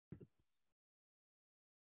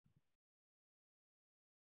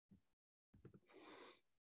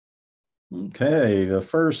Okay,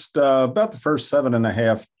 about the first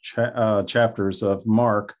 7.5 chapters of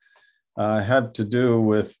Mark have to do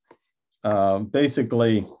with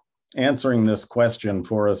basically answering this question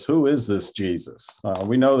for us: who is this Jesus?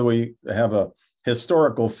 We know that we have a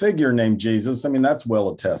historical figure named Jesus. I mean, that's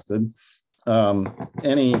well attested.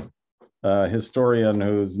 Any historian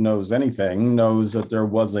who knows anything knows that there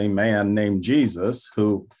was a man named Jesus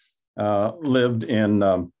who lived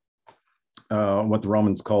in what the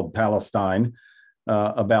Romans called Palestine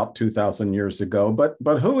about 2,000 years ago.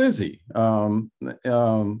 But who is he?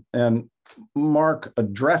 And Mark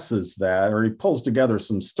addresses that, or he pulls together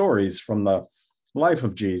some stories from the life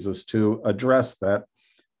of Jesus to address that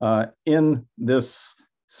in this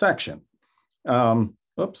section.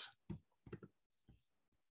 Oops.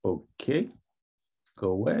 Okay. Go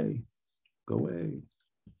away. Go away.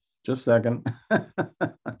 Just a second.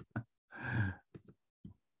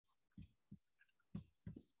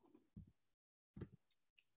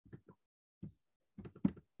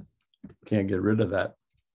 Can't get rid of that.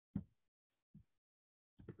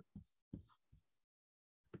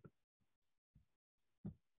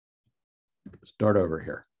 Start over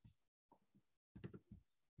here.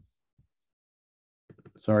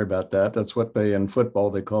 Sorry about that. That's what in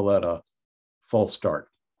football, they call that a false start.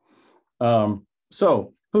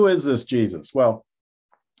 So who is this Jesus? Well,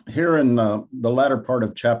 here in the latter part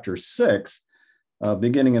of chapter 6,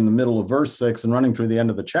 beginning in the middle of verse 6 and running through the end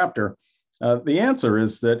of the chapter, the answer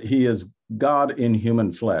is that he is God in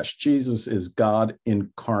human flesh. Jesus is God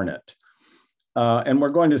incarnate. And we're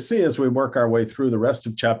going to see, as we work our way through the rest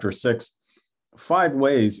of chapter 6, 5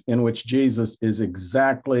 ways in which Jesus is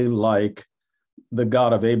exactly like the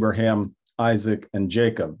God of Abraham, Isaac, and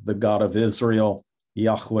Jacob, the God of Israel,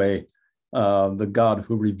 Yahweh, the God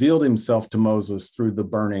who revealed himself to Moses through the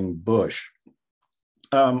burning bush.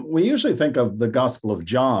 We usually think of the Gospel of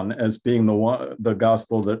John as being the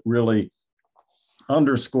gospel that really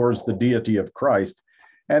underscores the deity of Christ.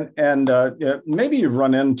 And maybe you've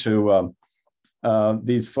run into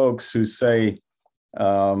these folks who say,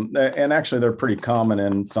 and actually they're pretty common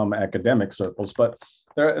in some academic circles, but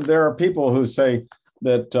there are people who say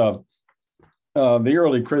that the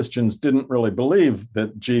early Christians didn't really believe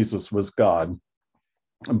that Jesus was God,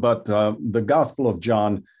 but the Gospel of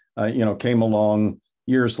John, came along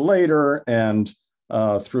years later, and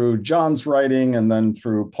through John's writing and then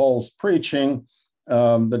through Paul's preaching,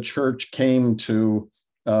 the church came to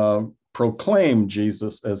proclaim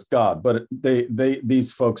Jesus as God. But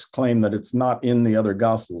these folks claim that it's not in the other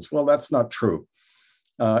Gospels. Well, that's not true.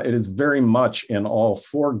 It is very much in all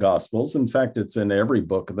 4 Gospels. In fact, it's in every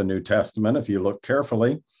book of the New Testament, if you look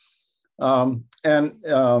carefully. And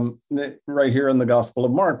right here in the Gospel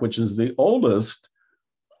of Mark, which is the oldest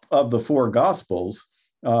of the 4 Gospels,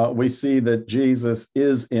 we see that Jesus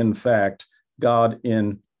is, in fact, God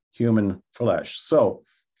in human flesh. So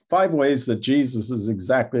 5 ways that Jesus is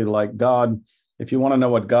exactly like God. If you want to know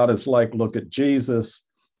what God is like, look at Jesus.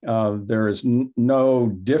 There is no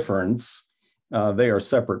difference. They are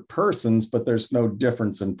separate persons, but there's no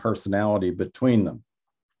difference in personality between them.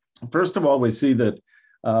 First of all, we see that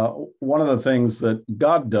one of the things that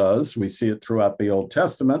God does, we see it throughout the Old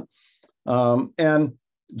Testament, and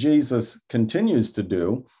Jesus continues to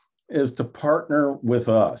do, is to partner with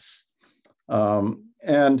us. I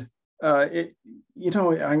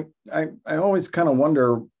always kind of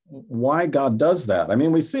wonder why God does that. I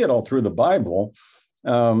mean, we see it all through the Bible.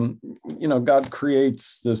 God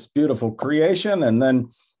creates this beautiful creation, and then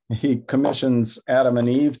he commissions Adam and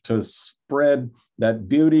Eve to spread that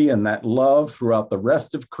beauty and that love throughout the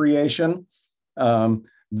rest of creation.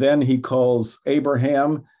 Then he calls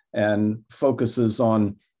Abraham and focuses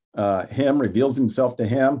on him, reveals himself to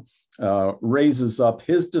him, raises up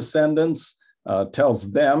his descendants,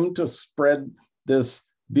 tells them to spread this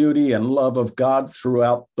beauty and love of God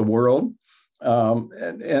throughout the world.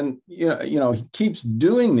 He keeps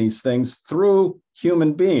doing these things through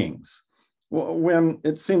human beings, when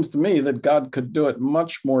it seems to me that God could do it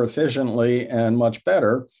much more efficiently and much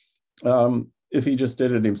better if he just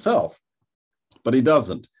did it himself. But he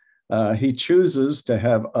doesn't. He chooses to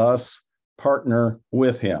have us partner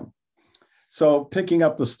with him. So picking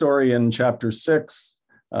up the story in chapter 6,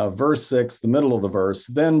 verse 6, the middle of the verse,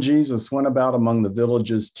 then Jesus went about among the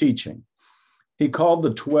villages teaching. He called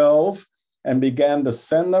the 12 and began to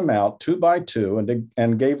send them out 2 by 2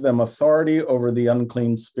 and gave them authority over the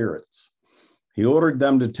unclean spirits. He ordered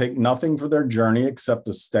them to take nothing for their journey except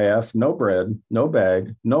a staff, no bread, no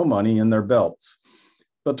bag, no money in their belts,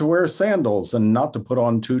 but to wear sandals and not to put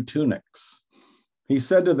on 2 tunics. He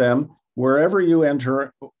said to them, wherever you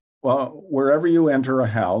enter a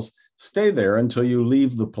house, Stay there until you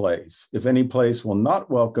leave the place. If any place will not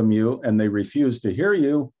welcome you and they refuse to hear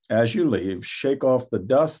you as you leave, shake off the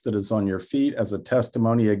dust that is on your feet as a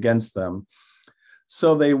testimony against them."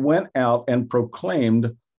 So they went out and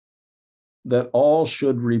proclaimed that all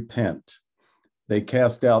should repent. They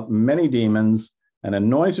cast out many demons and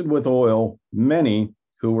anointed with oil many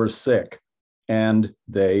who were sick, and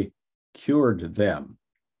they cured them.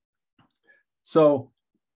 So,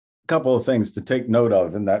 a couple of things to take note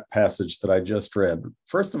of in that passage that I just read.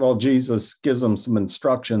 First of all, Jesus gives them some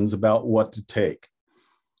instructions about what to take.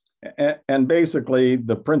 And basically,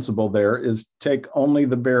 the principle there is take only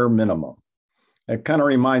the bare minimum. It kind of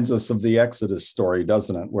reminds us of the Exodus story,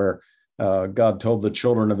 doesn't it? Where God told the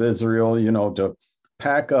children of Israel, to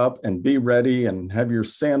pack up and be ready and have your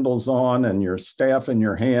sandals on and your staff in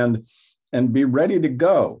your hand and be ready to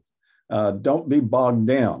go. Don't be bogged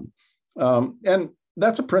down. And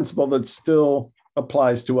that's a principle that still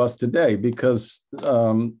applies to us today, because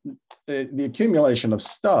the accumulation of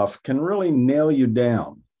stuff can really nail you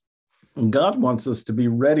down. And God wants us to be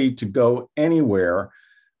ready to go anywhere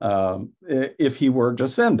if he were to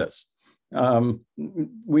send us.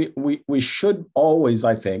 We should always,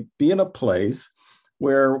 I think, be in a place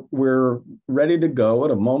where we're ready to go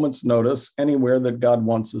at a moment's notice anywhere that God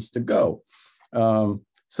wants us to go.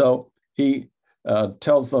 So he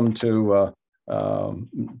tells them to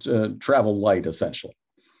travel light, essentially.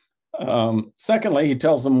 Secondly, he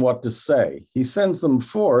tells them what to say. He sends them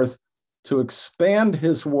forth to expand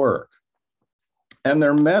his work. And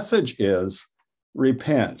their message is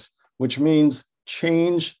repent, which means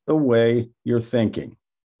change the way you're thinking.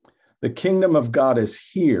 The kingdom of God is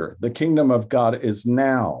here. The kingdom of God is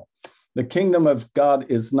now. The kingdom of God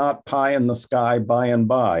is not pie in the sky by and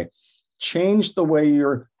by. Change the way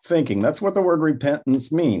you're thinking. That's what the word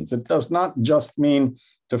repentance means. It does not just mean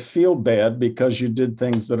to feel bad because you did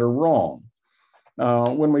things that are wrong.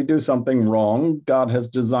 When we do something wrong, God has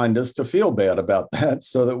designed us to feel bad about that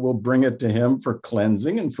so that we'll bring it to him for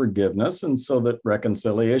cleansing and forgiveness, and so that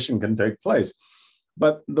reconciliation can take place.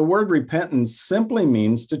 But the word repentance simply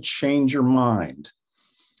means to change your mind.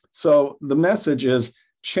 So the message is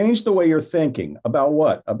change the way you're thinking about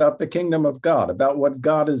what? About the kingdom of God, about what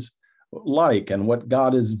God is like and what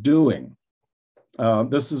God is doing.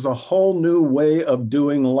 This is a whole new way of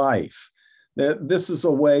doing life. This is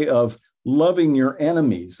a way of loving your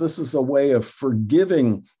enemies. This is a way of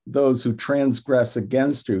forgiving those who transgress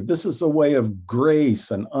against you. This is a way of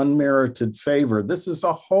grace and unmerited favor. This is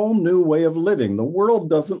a whole new way of living. The world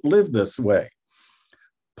doesn't live this way.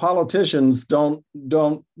 Politicians don't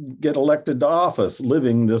get elected to office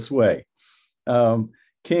living this way.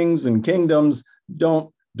 Kings and kingdoms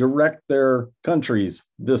don't direct their countries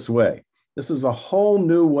this way. This is a whole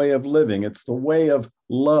new way of living. It's the way of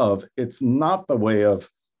love. It's not the way of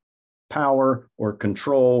power or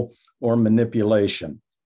control or manipulation.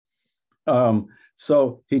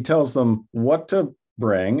 So he tells them what to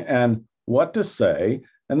bring and what to say,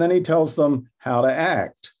 and then he tells them how to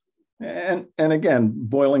act. And again,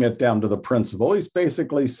 boiling it down to the principle, he's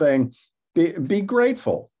basically saying, be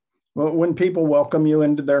grateful. When people welcome you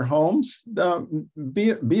into their homes, be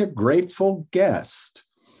a grateful guest.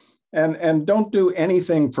 And don't do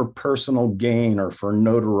anything for personal gain or for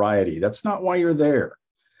notoriety. That's not why you're there.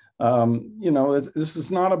 This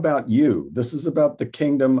is not about you. This is about the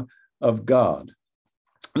kingdom of God.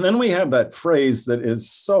 And then we have that phrase that is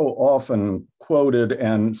so often quoted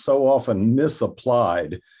and so often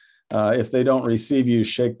misapplied. If they don't receive you,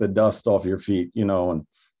 shake the dust off your feet, and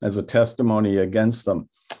as a testimony against them.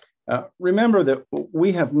 Remember that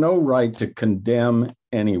we have no right to condemn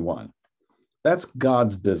anyone. That's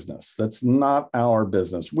God's business. That's not our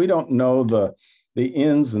business. We don't know the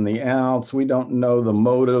ins and the outs. We don't know the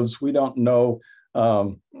motives. We don't know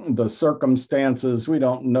the circumstances. We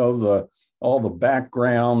don't know all the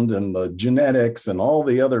background and the genetics and all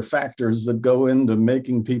the other factors that go into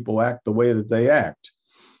making people act the way that they act.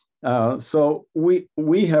 So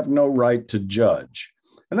we have no right to judge.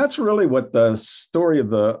 And that's really what the story of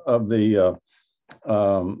the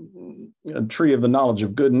tree of the knowledge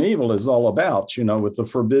of good and evil is all about, with the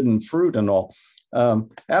forbidden fruit and all.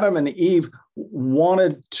 Adam and Eve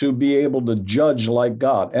wanted to be able to judge like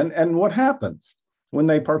God. And what happens when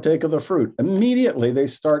they partake of the fruit? Immediately they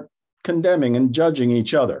start condemning and judging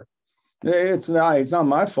each other. It's not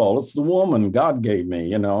my fault. It's the woman God gave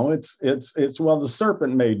me. It's the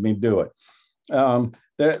serpent made me do it.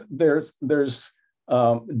 There's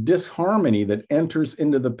disharmony that enters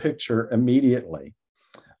into the picture immediately.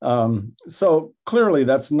 So clearly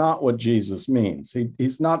that's not what Jesus means.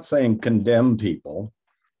 He's not saying condemn people.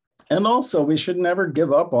 And also we should never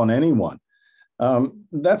give up on anyone.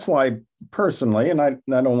 That's why personally, and I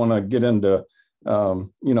don't want to get into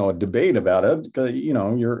a debate about it, because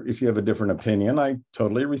if you have a different opinion, I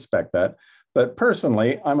totally respect that. But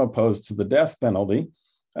personally, I'm opposed to the death penalty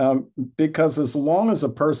because as long as a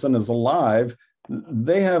person is alive,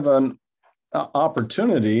 they have an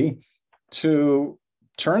opportunity to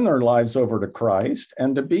turn their lives over to Christ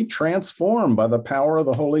and to be transformed by the power of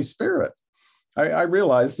the Holy Spirit. I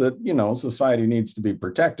realize that, society needs to be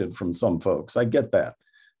protected from some folks. I get that.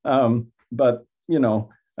 But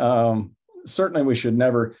certainly we should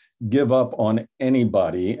never give up on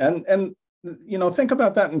anybody. And think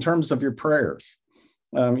about that in terms of your prayers.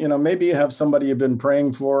 Maybe you have somebody you've been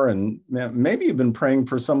praying for, and maybe you've been praying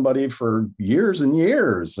for somebody for years and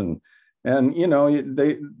years, and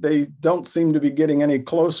they don't seem to be getting any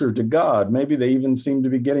closer to God. Maybe they even seem to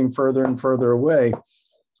be getting further and further away.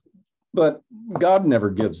 But God never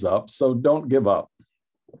gives up, so don't give up.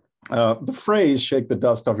 The phrase "shake the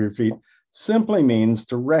dust off your feet" simply means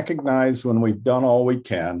to recognize when we've done all we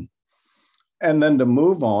can, and then to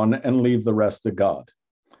move on and leave the rest to God.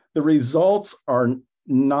 The results are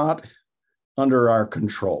not under our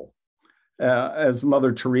control. As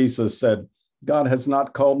Mother Teresa said, God has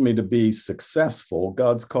not called me to be successful.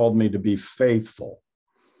 God's called me to be faithful.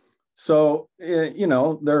 So,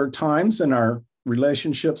 there are times in our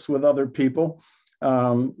relationships with other people,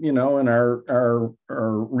 and our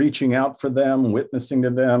reaching out for them, witnessing to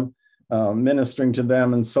them, ministering to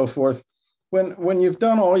them, and so forth, when you've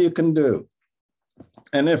done all you can do.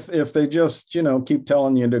 And if they just, keep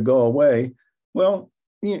telling you to go away, well,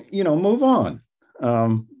 move on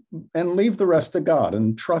and leave the rest to God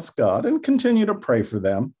and trust God and continue to pray for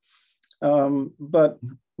them. But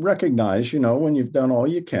recognize, when you've done all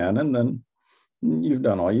you can, and then you've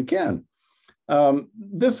done all you can.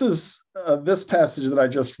 This is this passage that I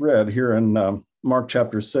just read here in Mark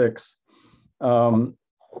chapter 6, along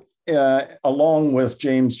with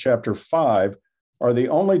James chapter 5, are the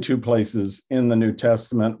only two places in the New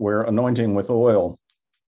Testament where anointing with oil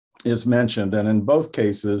is mentioned. And in both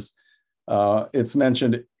cases, it's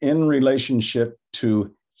mentioned in relationship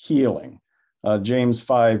to healing. James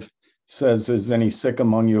 5 says, "Is any sick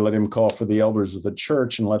among you? Let him call for the elders of the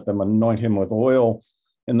church and let them anoint him with oil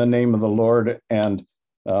in the name of the Lord. And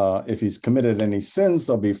if he's committed any sins,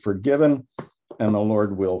 they'll be forgiven, and the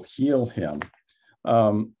Lord will heal him."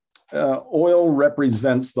 Oil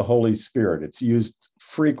represents the Holy Spirit. It's used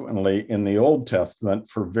frequently in the Old Testament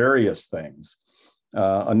for various things,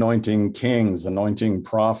 anointing kings, anointing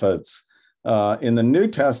prophets. In the New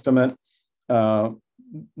Testament,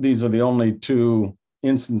 these are the only two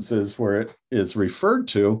instances where it is referred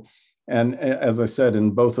to. And as I said,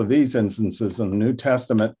 in both of these instances in the New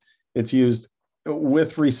Testament, it's used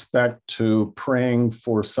with respect to praying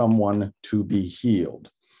for someone to be healed.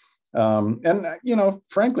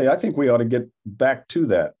 Frankly, I think we ought to get back to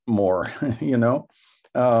that more.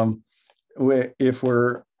 If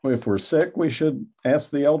we're sick, we should ask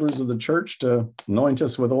the elders of the church to anoint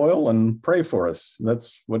us with oil and pray for us.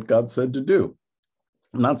 That's what God said to do.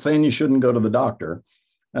 I'm not saying you shouldn't go to the doctor,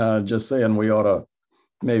 just saying we ought to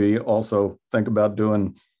maybe also think about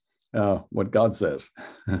doing what God says.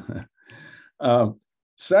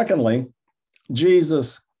 Secondly,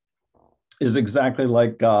 Jesus is exactly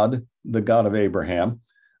like God, the God of Abraham,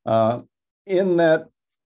 in that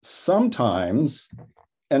sometimes,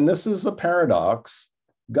 and this is a paradox,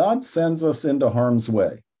 God sends us into harm's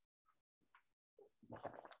way.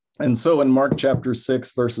 And so in Mark chapter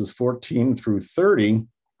 6, verses 14 through 30,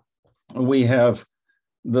 we have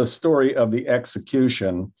the story of the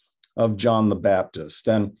execution of John the Baptist.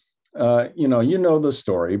 And, you know the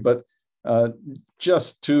story, but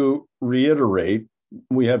just to reiterate,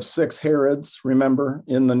 we have 6 Herods, remember,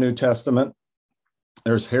 in the New Testament.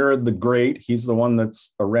 There's Herod the Great. He's the one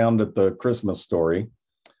that's around at the Christmas story.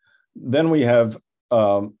 Then we have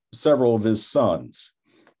several of his sons.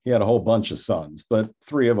 He had a whole bunch of sons, but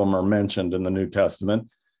 3 of them are mentioned in the New Testament.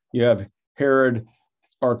 You have Herod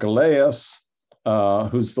Archelaus,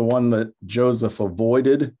 who's the one that Joseph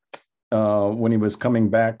avoided when he was coming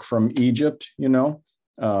back from Egypt.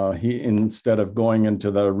 He, instead of going into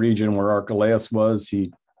the region where Archelaus was,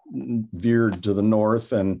 he veered to the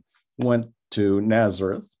north and went to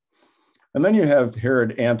Nazareth. And then you have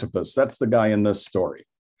Herod Antipas. That's the guy in this story.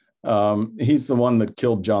 He's the one that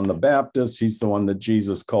killed John the Baptist. He's the one that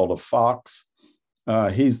Jesus called a fox.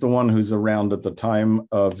 He's the one who's around at the time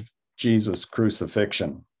of Jesus'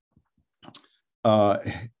 crucifixion.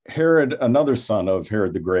 Herod, another son of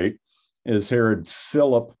Herod the Great, is Herod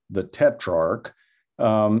Philip the Tetrarch.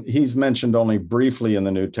 He's mentioned only briefly in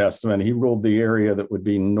the New Testament. He ruled the area that would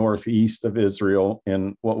be northeast of Israel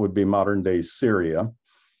in what would be modern-day Syria.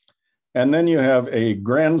 And then you have a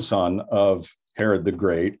grandson of Herod the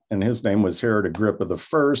Great, and his name was Herod Agrippa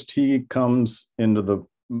I. He comes into the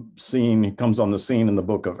scene. He comes on the scene in the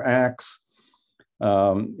book of Acts.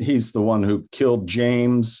 He's the one who killed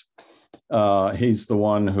James. He's the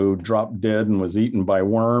one who dropped dead and was eaten by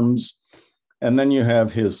worms. And then you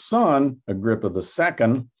have his son, Agrippa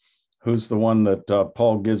II, who's the one that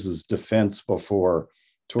Paul gives his defense before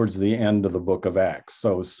towards the end of the book of Acts.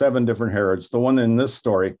 So 7 different Herods. The one in this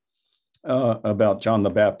story about John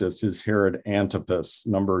the Baptist is Herod Antipas,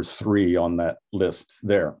 number 3 on that list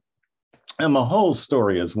there. And the whole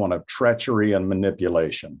story is one of treachery and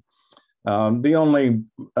manipulation. The only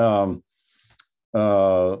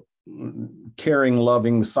caring,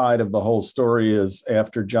 loving side of the whole story is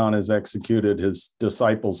after John is executed, his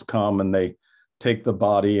disciples come and they take the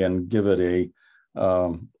body and give it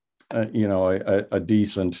a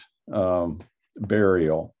decent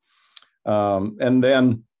burial. And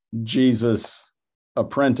then Jesus'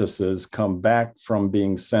 apprentices come back from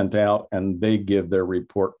being sent out and they give their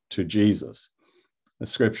report to Jesus. The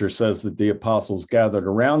scripture says that the apostles gathered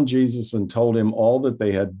around Jesus and told him all that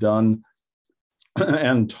they had done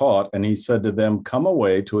and taught. And he said to them, "Come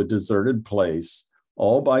away to a deserted place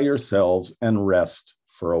all by yourselves and rest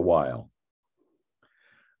for a while."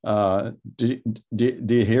 Do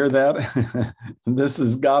you hear that? This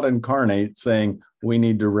is God incarnate saying we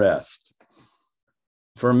need to rest.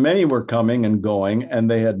 For many were coming and going,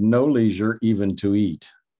 and they had no leisure even to eat.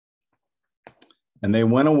 And they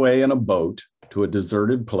went away in a boat to a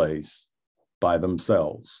deserted place by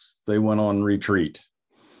themselves. They went on retreat.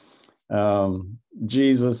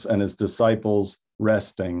 Jesus and his disciples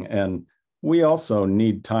resting. And we also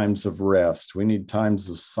need times of rest. We need times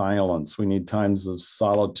of silence. We need times of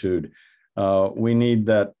solitude. We need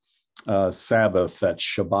that Sabbath, that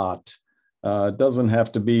Shabbat. It doesn't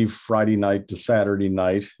have to be Friday night to Saturday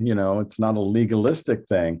night. You know, it's not a legalistic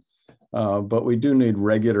thing, but we do need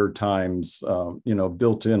regular times,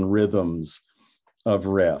 built-in rhythms of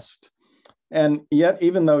rest. And yet,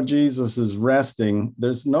 even though Jesus is resting,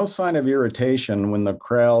 there's no sign of irritation when the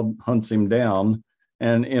crowd hunts him down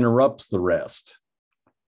and interrupts the rest,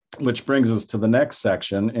 which brings us to the next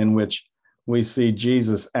section in which we see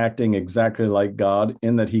Jesus acting exactly like God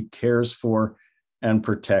in that he cares for and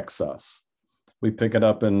protects us. We pick it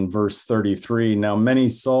up in verse 33. Now, many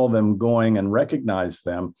saw them going and recognized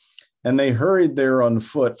them, and they hurried there on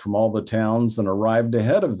foot from all the towns and arrived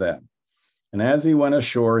ahead of them. And as he went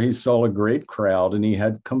ashore, he saw a great crowd and he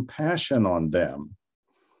had compassion on them.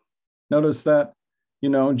 Notice that,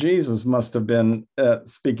 Jesus must have been,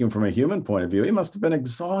 speaking from a human point of view, he must have been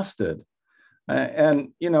exhausted.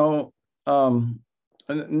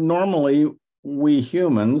 Normally we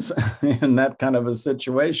humans in that kind of a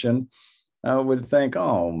situation would think,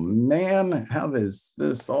 oh man, how is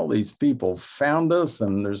this, all these people found us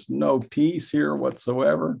and there's no peace here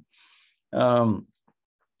whatsoever.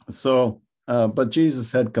 But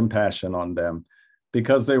Jesus had compassion on them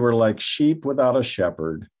because they were like sheep without a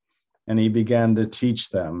shepherd, and he began to teach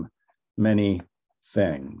them many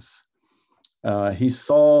things. He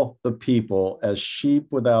saw the people as sheep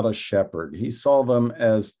without a shepherd. He saw them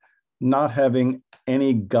as not having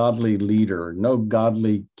any godly leader, no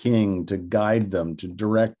godly king to guide them, to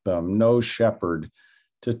direct them, no shepherd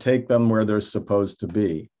to take them where they're supposed to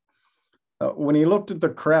be. When he looked at the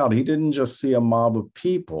crowd, he didn't just see a mob of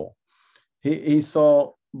people. He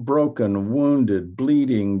saw broken, wounded,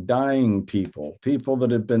 bleeding, dying people that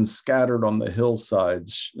had been scattered on the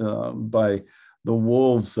hillsides by the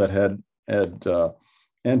wolves that had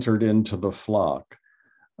entered into the flock.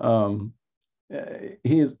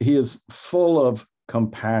 He is full of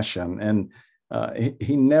compassion, and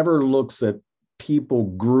he never looks at people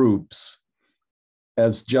groups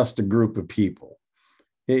as just a group of people.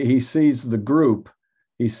 He sees the group,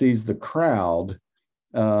 he sees the crowd,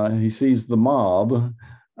 he sees the mob,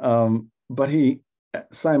 but he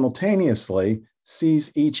simultaneously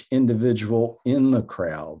sees each individual in the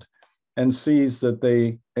crowd and sees that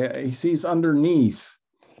he sees underneath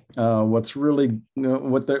what's really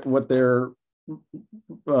what they're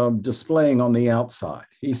displaying on the outside.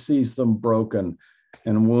 He sees them broken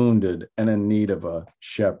and wounded and in need of a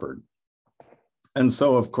shepherd. And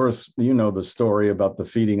so, of course, the story about the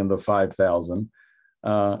feeding of the 5,000.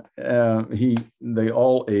 They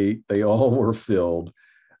all ate, they all were filled.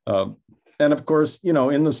 And of course,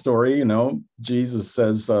 in the story, Jesus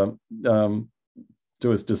says to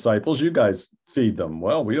his disciples, you guys feed them.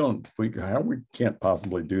 Well, we can't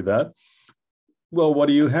possibly do that. Well, what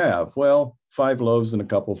do you have? Well, 5 loaves and a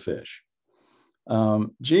couple fish.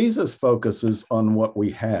 Jesus focuses on what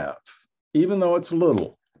we have. Even though it's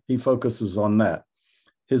little, he focuses on that.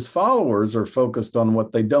 His followers are focused on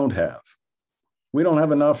what they don't have. We don't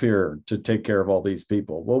have enough here to take care of all these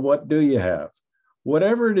people. Well, what do you have?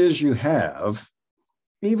 Whatever it is you have,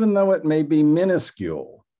 even though it may be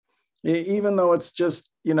minuscule, even though it's just,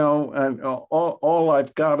 all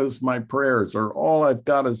I've got is my prayers, or all I've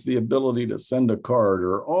got is the ability to send a card,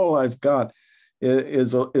 or all I've got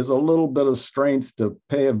is a little bit of strength to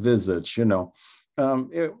pay a visit.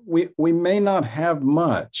 We may not have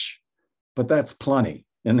much, but that's plenty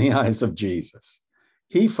in the eyes of Jesus.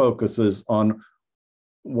 He focuses on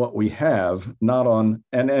what we have, not on,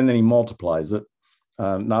 and then he multiplies it,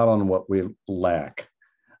 not on what we lack.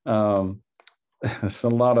 There's a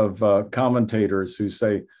lot of commentators who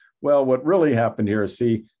say, well, what really happened here,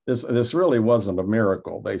 see, this really wasn't a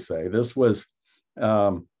miracle, they say. This was,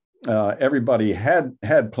 everybody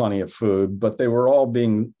had plenty of food, but they were all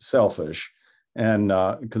being selfish, and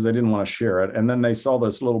because they didn't want to share it. And then they saw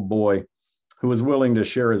this little boy who was willing to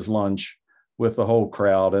share his lunch with the whole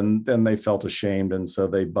crowd, and then they felt ashamed, and so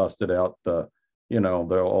they busted out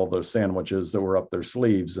all those sandwiches that were up their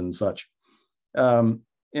sleeves and such.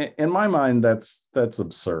 In my mind, that's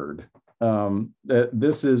absurd.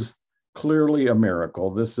 This is clearly a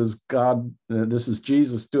miracle. This is God. This is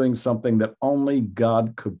Jesus doing something that only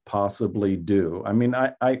God could possibly do. I mean,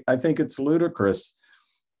 I think it's ludicrous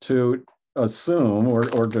to assume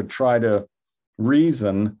or to try to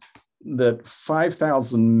reason that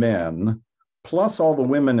 5,000 men plus all the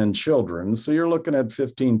women and children, so you're looking at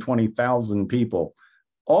 15, 20,000 people,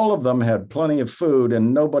 all of them had plenty of food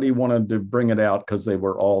and nobody wanted to bring it out because they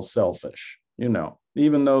were all selfish,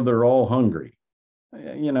 even though they're all hungry.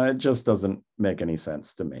 It just doesn't make any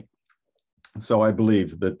sense to me. So I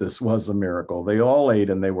believe that this was a miracle. They all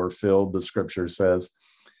ate and they were filled, the scripture says,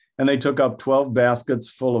 and they took up 12 baskets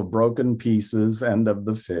full of broken pieces and of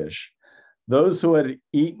the fish. Those who had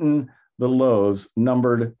eaten the loaves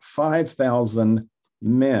numbered 5,000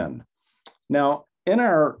 men. Now, in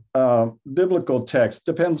our biblical text,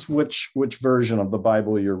 depends which version of the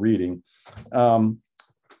Bible you're reading. In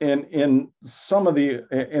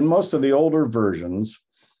most of the older versions,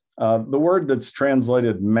 the word that's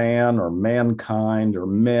translated man or mankind or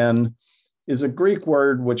men is a Greek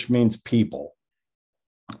word which means people,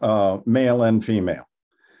 male and female.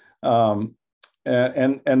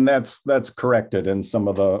 And that's corrected in some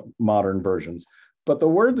of the modern versions. But the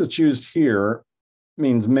word that's used here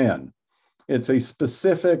means men. It's a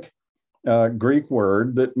specific Greek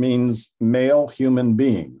word that means male human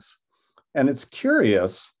beings. And it's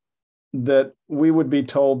curious that we would be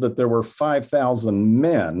told that there were 5,000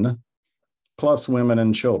 men plus women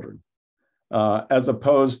and children, as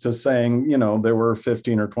opposed to saying, there were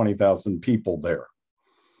 15 or 20,000 people there.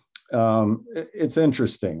 It's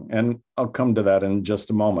interesting, and I'll come to that in just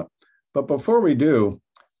a moment. But before we do,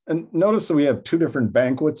 and notice that we have 2 different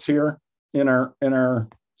banquets here in our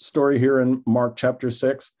story here in Mark chapter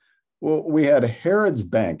 6. Well, we had Herod's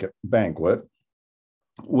banquet,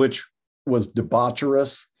 which was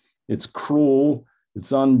debaucherous, it's cruel,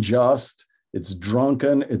 it's unjust, it's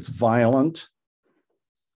drunken, it's violent.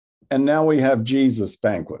 And now we have Jesus'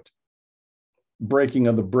 banquet, breaking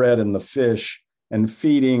of the bread and the fish, and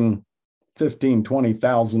feeding 15,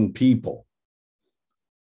 20,000 people,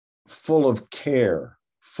 full of care,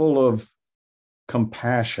 full of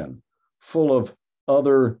compassion, full of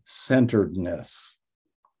other-centeredness.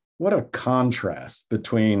 What a contrast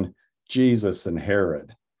between Jesus and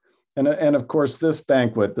Herod. And of course, this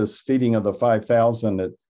banquet, this feeding of the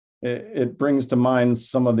 5,000, it brings to mind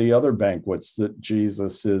some of the other banquets that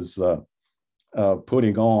Jesus is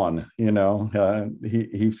putting on.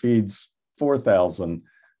 He feeds 4,000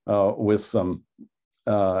 with some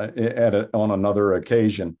on another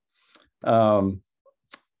occasion. The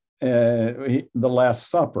Last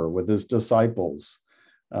Supper with his disciples.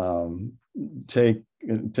 Take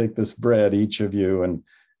this bread, each of you,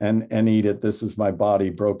 and eat it. This is my body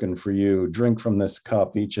broken for you. Drink from this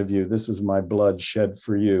cup, each of you. This is my blood shed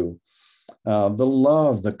for you. The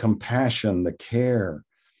love, the compassion, the care.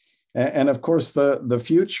 And of course, the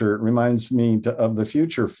future reminds me of the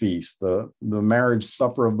future feast, the marriage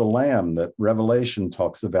supper of the Lamb that Revelation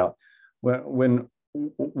talks about, when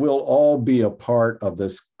we'll all be a part of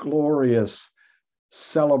this glorious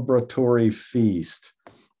celebratory feast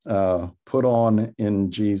put on in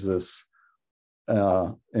Jesus'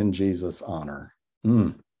 honor.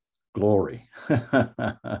 Glory.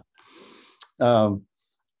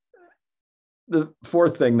 The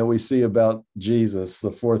fourth thing that we see about Jesus, the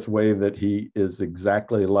fourth way that he is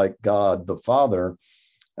exactly like God the Father,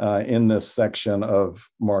 in this section of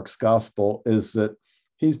Mark's gospel is that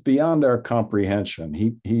he's beyond our comprehension.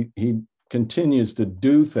 He continues to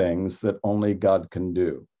do things that only God can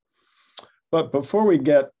do. But before we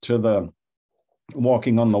get to the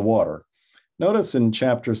walking on the water, notice in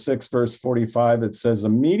chapter 6, verse 45, it says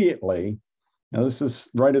immediately, now this is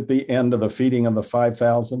right at the end of the feeding of the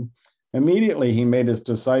 5,000, immediately he made his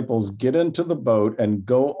disciples get into the boat and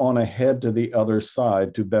go on ahead to the other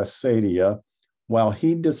side to Bethsaida while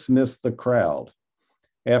he dismissed the crowd.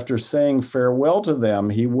 After saying farewell to them,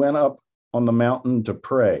 he went up on the mountain to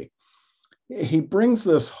pray. He brings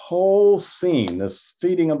this whole scene, this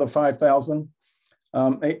feeding of the 5,000,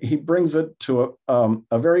 he brings it to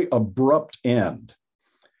a very abrupt end.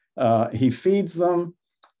 He feeds them,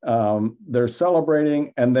 they're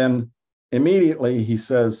celebrating, and then immediately he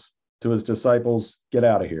says to his disciples, get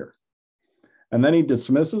out of here. And then he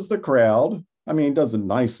dismisses the crowd. I mean, he does it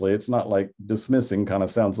nicely. It's not like dismissing kind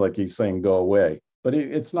of sounds like he's saying go away. But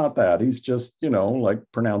it's not that. He's just, like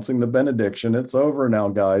pronouncing the benediction. It's over now,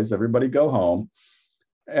 guys. Everybody go home.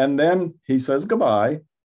 And then he says goodbye,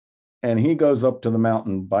 and he goes up to the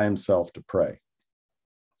mountain by himself to pray.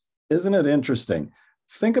 Isn't it interesting?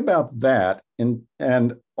 Think about that,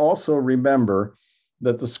 and also remember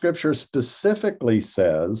that the scripture specifically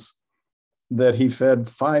says that he fed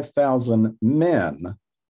 5,000 men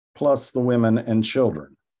plus the women and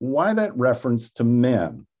children. Why that reference to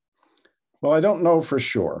men? Well, I don't know for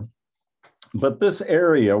sure, but this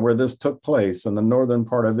area where this took place in the northern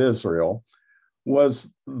part of Israel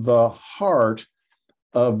was the heart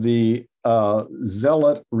of the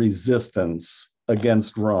zealot resistance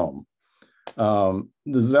against Rome. The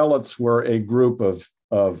zealots were a group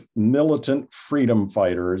of militant freedom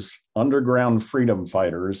fighters, underground freedom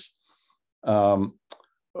fighters, who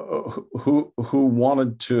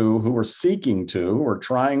were seeking to, or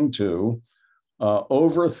trying to,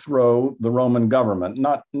 overthrow the Roman government,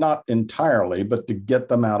 not entirely, but to get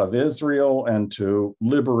them out of Israel and to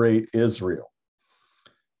liberate Israel.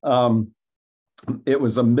 It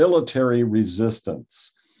was a military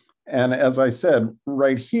resistance. And as I said,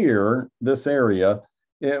 right here, this area,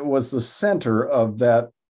 it was the center of that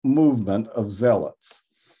movement of zealots.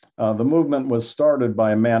 The movement was started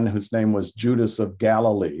by a man whose name was Judas of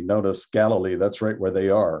Galilee. Notice Galilee, that's right where they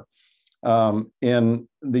are. In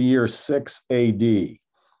the year 6 AD.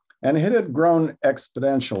 And it had grown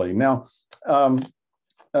exponentially. Now,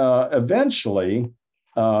 eventually,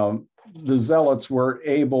 the zealots were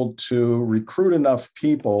able to recruit enough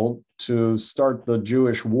people to start the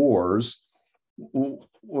Jewish wars in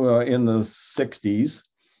the 60s,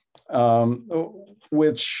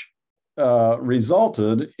 which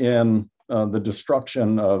resulted in the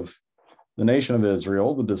destruction of the nation of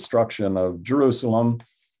Israel, the destruction of Jerusalem,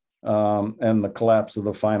 and the collapse of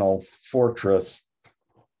the final fortress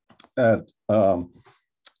at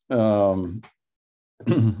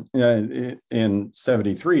in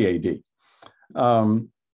 73 AD.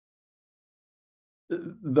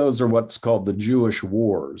 Those are what's called the Jewish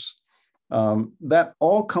wars. That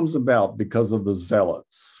all comes about because of the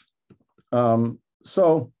zealots.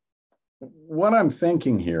 So what I'm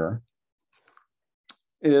thinking here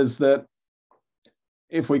is that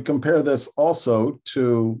if we compare this also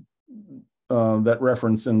to that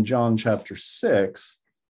reference in John chapter 6,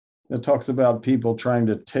 it talks about people trying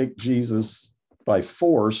to take Jesus by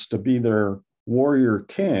force to be their warrior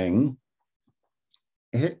king.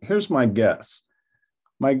 Here's my guess.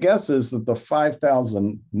 My guess is that the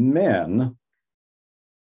 5,000 men,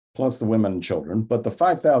 plus the women and children, but the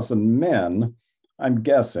 5,000 men, I'm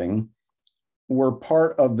guessing, were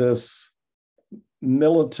part of this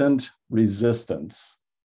militant resistance.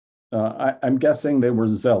 I'm guessing they were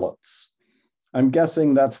zealots. I'm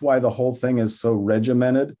guessing that's why the whole thing is so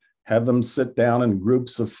regimented, have them sit down in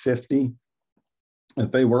groups of 50,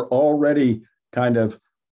 that they were already kind of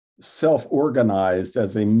self-organized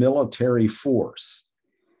as a military force.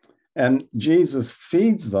 And Jesus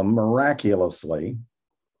feeds them miraculously,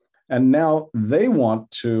 and now they want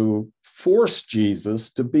to force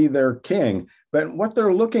Jesus to be their king. But what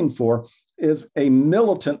they're looking for is a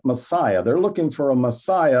militant Messiah. They're looking for a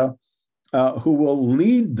Messiah who will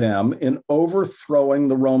lead them in overthrowing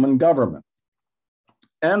the Roman government.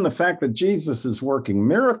 And the fact that Jesus is working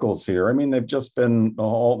miracles here, I mean, they've just been,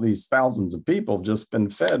 all these thousands of people have just been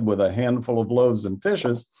fed with a handful of loaves and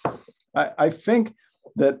fishes. I think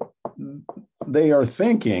that they are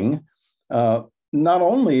thinking, not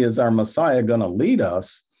only is our Messiah going to lead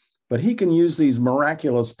us, but he can use these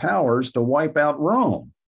miraculous powers to wipe out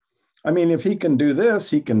Rome. I mean, if he can do this,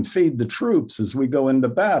 he can feed the troops as we go into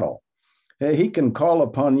battle. He can call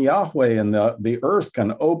upon Yahweh and the earth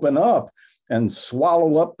can open up and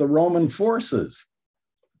swallow up the Roman forces.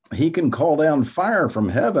 He can call down fire from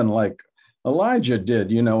heaven like Elijah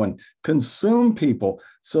did, and consume people.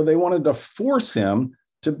 So they wanted to force him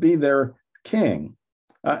to be their king.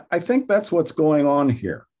 I think that's what's going on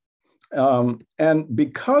here. And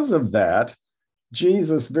because of that,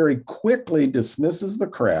 Jesus very quickly dismisses the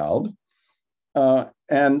crowd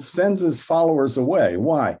and sends his followers away.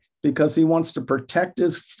 Why? Because he wants to protect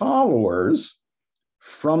his followers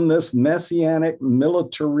from this messianic,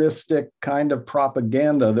 militaristic kind of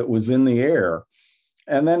propaganda that was in the air.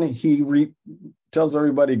 And then he tells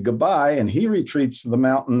everybody goodbye, and he retreats to the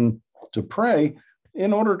mountain to pray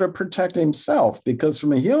in order to protect himself. Because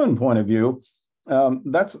from a human point of view,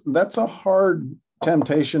 that's a hard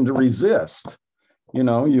temptation to resist. You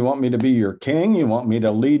want me to be your king? You want me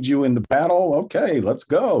to lead you into battle? Okay, let's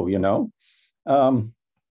go,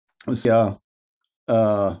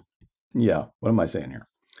 what am I saying here?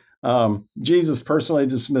 Jesus personally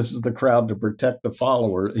dismisses the crowd to protect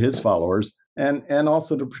his followers, and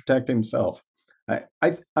also to protect himself.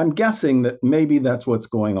 I'm guessing that maybe that's what's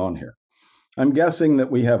going on here. I'm guessing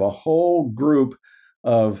that we have a whole group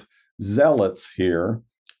of zealots here,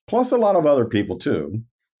 plus a lot of other people too,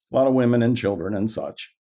 a lot of women and children and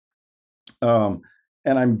such. And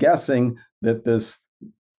I'm guessing that this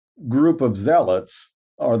group of zealots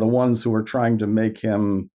are the ones who are trying to make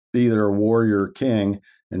him be their warrior king,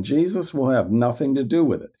 and Jesus will have nothing to do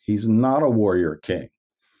with it. He's not a warrior king.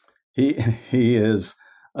 He is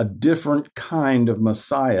a different kind of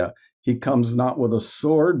Messiah. He comes not with a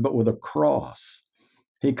sword, but with a cross.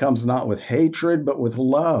 He comes not with hatred, but with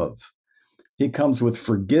love. He comes with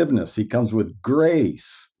forgiveness. He comes with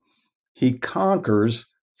grace. He conquers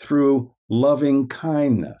through loving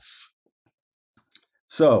kindness.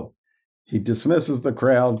 So he dismisses the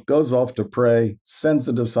crowd, goes off to pray, sends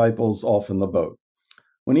the disciples off in the boat.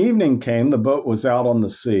 When evening came, the boat was out on the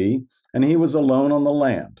sea, and he was alone on the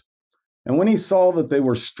land. And when he saw that they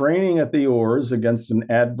were straining at the oars against an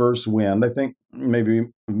adverse wind, I think maybe we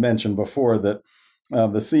mentioned before that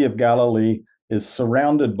the Sea of Galilee is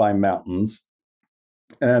surrounded by mountains,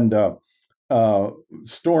 and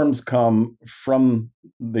storms come from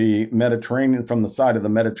the Mediterranean, from the side of the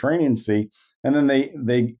Mediterranean Sea, and then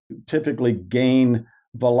they typically gain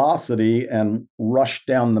velocity and rush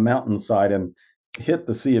down the mountainside and hit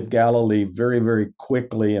the Sea of Galilee very, very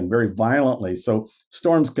quickly and very violently. So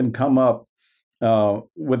storms can come up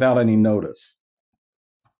without any notice.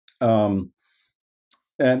 And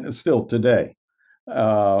still today.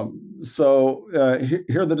 So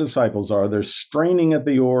here the disciples are. They're straining at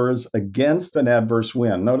the oars against an adverse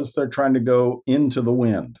wind. Notice they're trying to go into the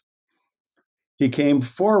wind. He came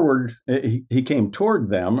toward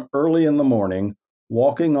them early in the morning,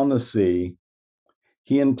 walking on the sea.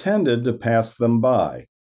 He intended to pass them by.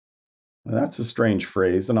 Now, that's a strange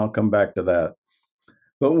phrase, and I'll come back to that.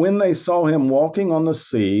 But when they saw him walking on the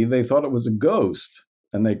sea, they thought it was a ghost,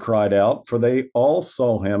 and they cried out, for they all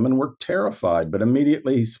saw him and were terrified. But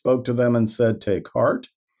immediately he spoke to them and said, "Take heart,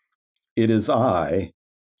 it is I,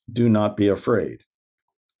 do not be afraid."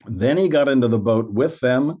 Then he got into the boat with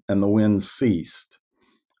them, and the wind ceased.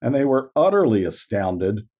 And they were utterly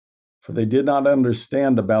astounded, for they did not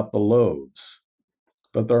understand about the loaves,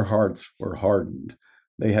 but their hearts were hardened.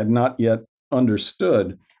 They had not yet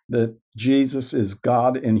understood that Jesus is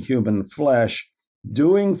God in human flesh,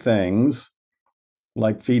 doing things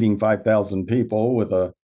like feeding 5,000 people with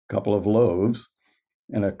a couple of loaves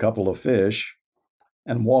and a couple of fish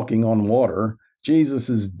and walking on water. Jesus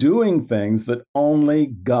is doing things that only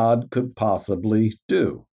God could possibly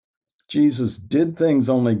do. Jesus did things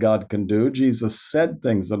only God can do. Jesus said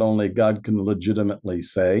things that only God can legitimately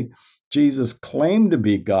say. Jesus claimed to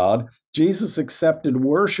be God. Jesus accepted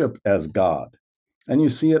worship as God. And you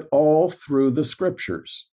see it all through the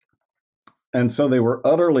scriptures. And so they were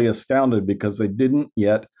utterly astounded because they didn't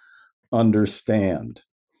yet understand.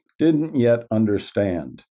 Didn't yet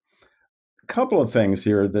understand. A couple of things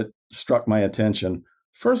here that struck my attention.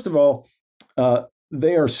 First of all,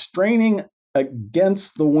 they are straining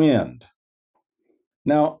against the wind.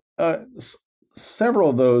 Now, several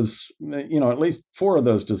of those, at least 4 of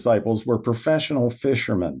those disciples were professional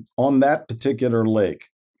fishermen on that particular lake.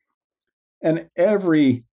 And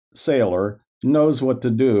every sailor knows what to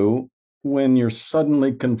do when you're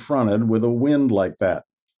suddenly confronted with a wind like that.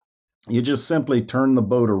 You just simply turn the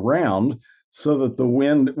boat around so that the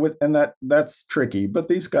wind, and that's tricky, but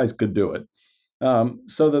these guys could do it,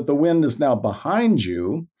 so that the wind is now behind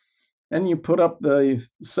you, and you put up the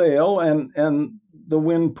sail, and the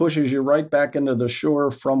wind pushes you right back into the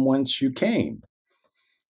shore from whence you came.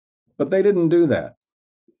 But they didn't do that.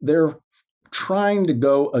 They're trying to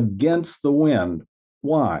go against the wind.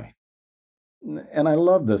 Why? And I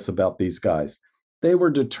love this about these guys. They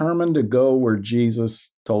were determined to go where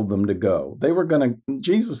Jesus told them to go.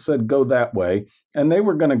 Jesus said, go that way, and they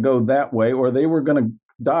were going to go that way, or they were going to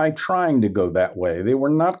die trying to go that way. They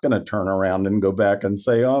were not going to turn around and go back and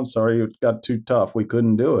say, oh, I'm sorry, it got too tough. We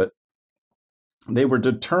couldn't do it. They were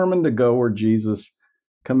determined to go where Jesus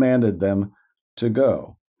commanded them to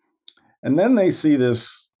go. And then they see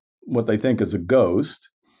this, what they think is a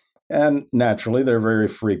ghost, and naturally they're very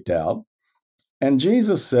freaked out. And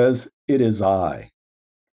Jesus says, it is I.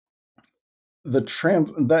 That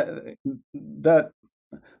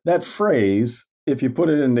phrase, if you put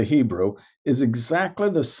it into Hebrew, is exactly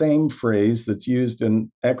the same phrase that's used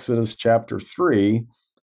in Exodus chapter 3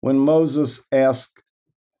 when Moses asked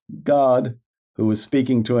God, who was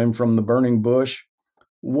speaking to him from the burning bush,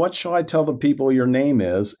 what shall I tell the people your name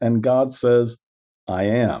is? And God says, I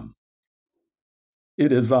am.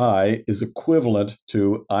 It is I is equivalent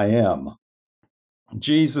to I am.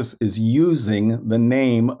 Jesus is using the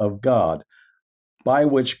name of God, by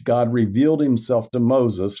which God revealed himself to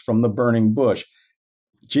Moses from the burning bush.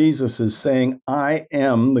 Jesus is saying, I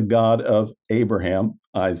am the God of Abraham,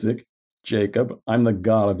 Isaac, Jacob. I'm the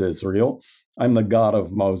God of Israel. I'm the God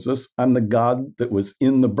of Moses. I'm the God that was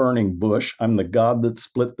in the burning bush. I'm the God that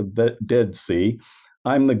split the Dead Sea.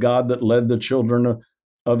 I'm the God that led the children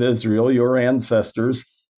of Israel, your ancestors,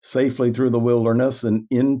 safely through the wilderness and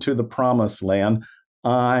into the promised land.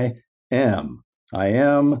 I am. I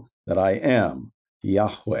am that I am,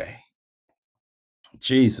 Yahweh.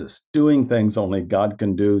 Jesus, doing things only God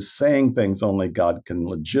can do, saying things only God can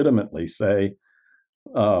legitimately say.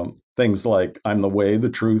 Things like, I'm the way, the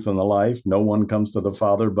truth, and the life. No one comes to the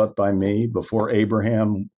Father but by me. Before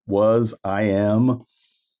Abraham was, I am.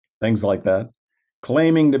 Things like that.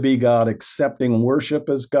 Claiming to be God, accepting worship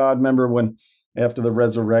as God. Remember when after the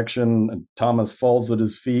resurrection, Thomas falls at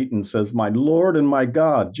his feet and says, my Lord and my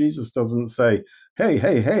God. Jesus doesn't say,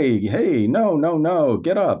 hey, no,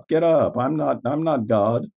 get up. I'm not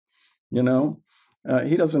God. You know,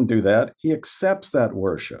 he doesn't do that. He accepts that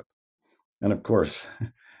worship. And of course,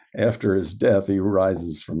 after his death, he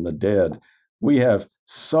rises from the dead. We have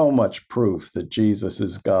so much proof that Jesus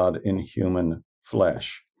is God in human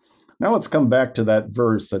flesh. Now let's come back to that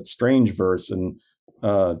verse, that strange verse in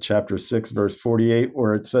chapter 6, verse 48,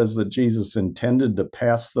 where it says that Jesus intended to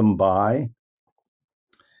pass them by.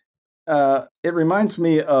 It reminds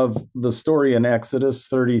me of the story in Exodus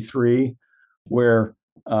 33, where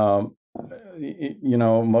Moses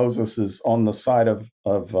is on the side of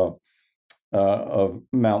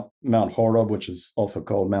Mount Horeb, which is also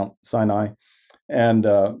called Mount Sinai. And,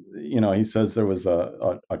 he says there was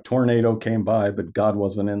a tornado came by, but God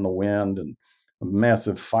wasn't in the wind, and a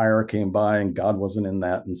massive fire came by and God wasn't in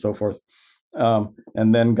that, and so forth.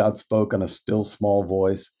 And then God spoke in a still small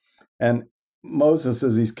voice. And Moses,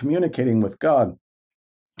 as he's communicating with God,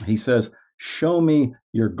 he says, show me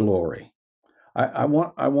your glory. I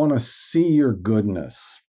want to see your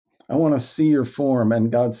goodness. I want to see your form.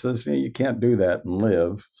 And God says, hey, you can't do that and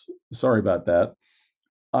live. Sorry about that.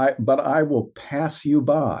 But I will pass you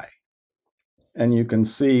by. And you can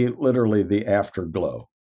see literally the afterglow.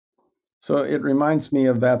 So it reminds me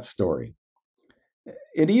of that story.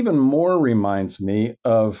 It even more reminds me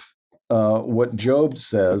of what Job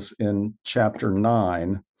says in chapter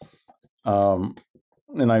 9.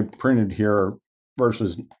 And I printed here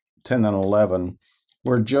verses 10 and 11,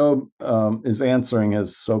 where Job is answering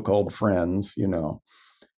his so-called friends,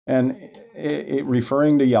 and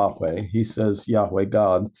referring to Yahweh, he says, Yahweh,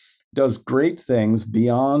 God, does great things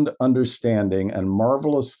beyond understanding and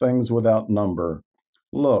marvelous things without number.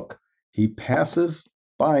 Look, he passes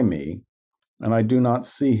by me, and I do not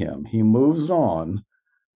see him. He moves on,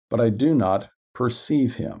 but I do not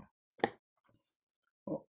perceive him.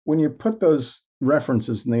 When you put those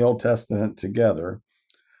references in the Old Testament together,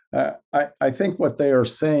 I think what they are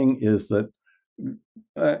saying is that,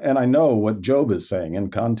 and I know what Job is saying in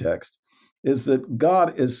context, is that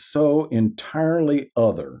God is so entirely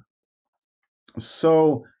other.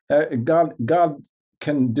 So God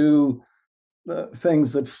can do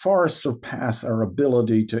things that far surpass our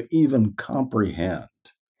ability to even comprehend.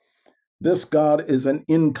 This God is an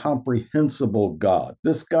incomprehensible God.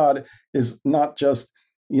 This God is not just,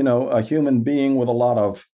 a human being with a lot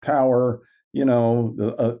of power,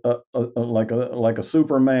 like a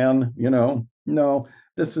Superman, No,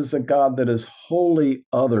 this is a God that is wholly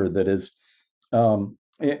other, that is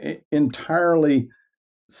entirely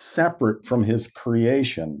separate from his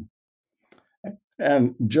creation.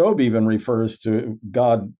 And Job even refers to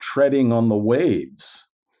God treading on the waves.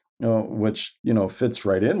 which, fits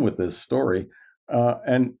right in with this story.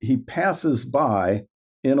 And he passes by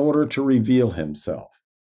in order to reveal himself,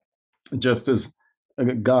 just as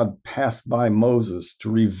God passed by Moses to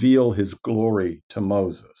reveal his glory to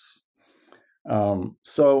Moses.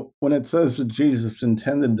 So when it says that Jesus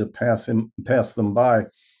intended to pass them by,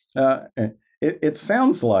 it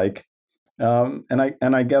sounds like, and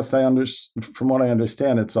I guess from what I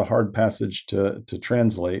understand, it's a hard passage to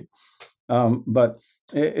translate. But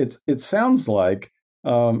it sounds like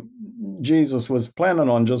Jesus was planning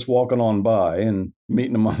on just walking on by and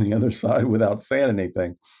meeting him on the other side without saying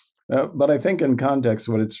anything. But I think in context,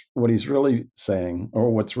 what he's really saying, or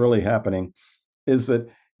what's really happening, is that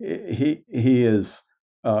he is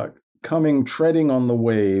coming, treading on the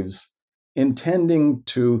waves, intending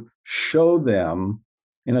to show them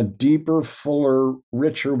in a deeper, fuller,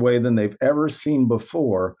 richer way than they've ever seen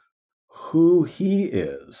before who he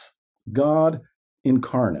is. God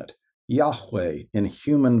incarnate, Yahweh in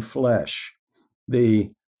human flesh,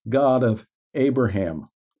 the God of Abraham,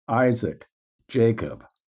 Isaac, Jacob.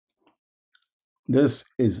 This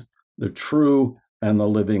is the true and the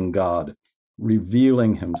living God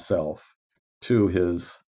revealing himself to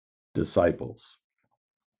his disciples.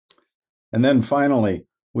 And then finally,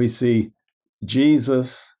 we see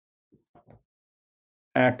Jesus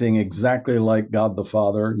acting exactly like God the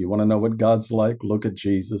Father. You want to know what God's like? Look at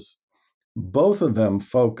Jesus. Both of them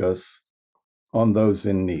focus on those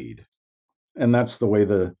in need. And that's the way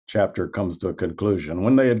the chapter comes to a conclusion.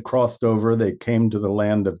 When they had crossed over, they came to the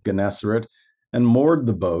land of Gennesaret and moored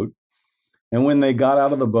the boat. And when they got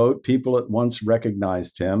out of the boat, people at once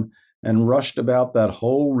recognized him and rushed about that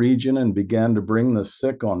whole region and began to bring the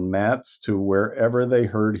sick on mats to wherever they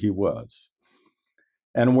heard he was.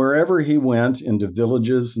 And wherever he went, into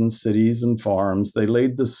villages and cities and farms, they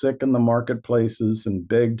laid the sick in the marketplaces and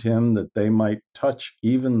begged him that they might touch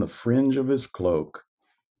even the fringe of his cloak.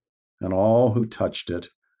 And all who touched it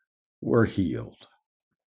were healed.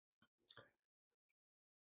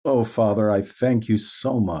 Oh, Father, I thank you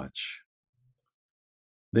so much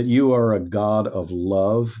that you are a God of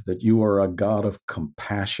love, that you are a God of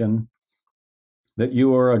compassion, that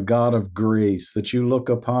you are a God of grace, that you look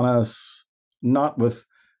upon us not with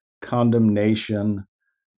condemnation,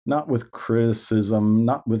 not with criticism,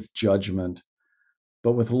 not with judgment,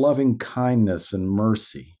 but with loving kindness and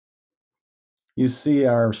mercy. You see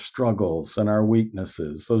our struggles and our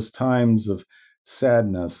weaknesses, those times of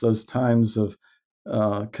sadness, those times of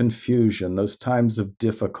confusion, those times of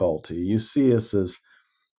difficulty. You see us as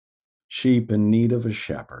sheep in need of a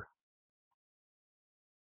shepherd.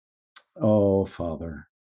 Oh, Father,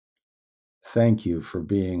 thank you for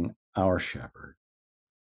being our shepherd.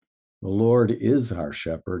 The Lord is our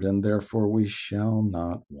shepherd, and therefore we shall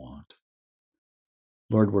not want.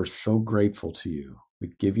 Lord, we're so grateful to you.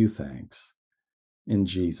 We give you thanks. In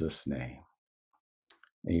Jesus' name,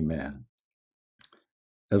 amen.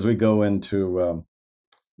 As we go into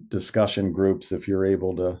discussion groups, if you're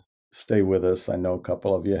able to stay with us, I know a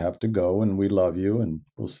couple of you have to go, and we love you, and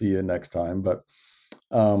we'll see you next time. But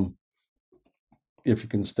if you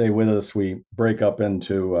can stay with us, we break up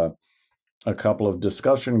into a couple of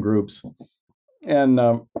discussion groups, and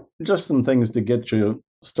just some things to get you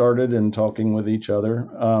started in talking with each other.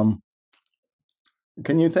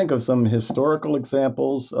 Can you think of some historical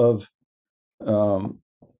examples of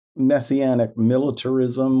messianic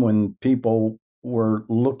militarism, when people were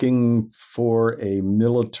looking for a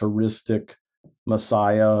militaristic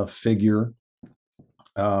Messiah figure?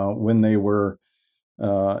 When they were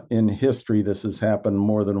in history, this has happened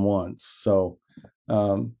more than once. So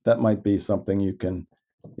that might be something you can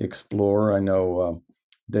explore. I know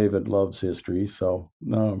David loves history, so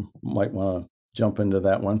might want to jump into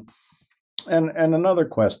that one. And another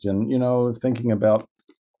question, thinking about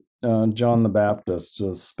John the Baptist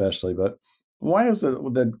especially, but why is it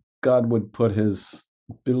that God would put his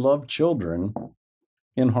beloved children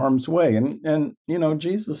in harm's way? And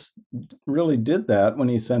Jesus really did that when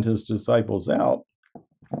he sent his disciples out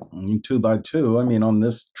 2 by 2. I mean, on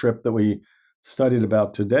this trip that we studied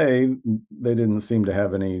about today, they didn't seem to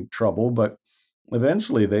have any trouble, but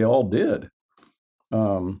eventually they all did,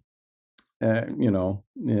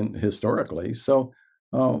 historically. So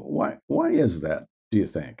why is that, do you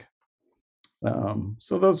think?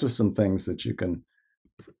 So those are some things that you can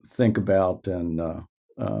think about and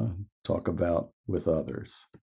talk about with others.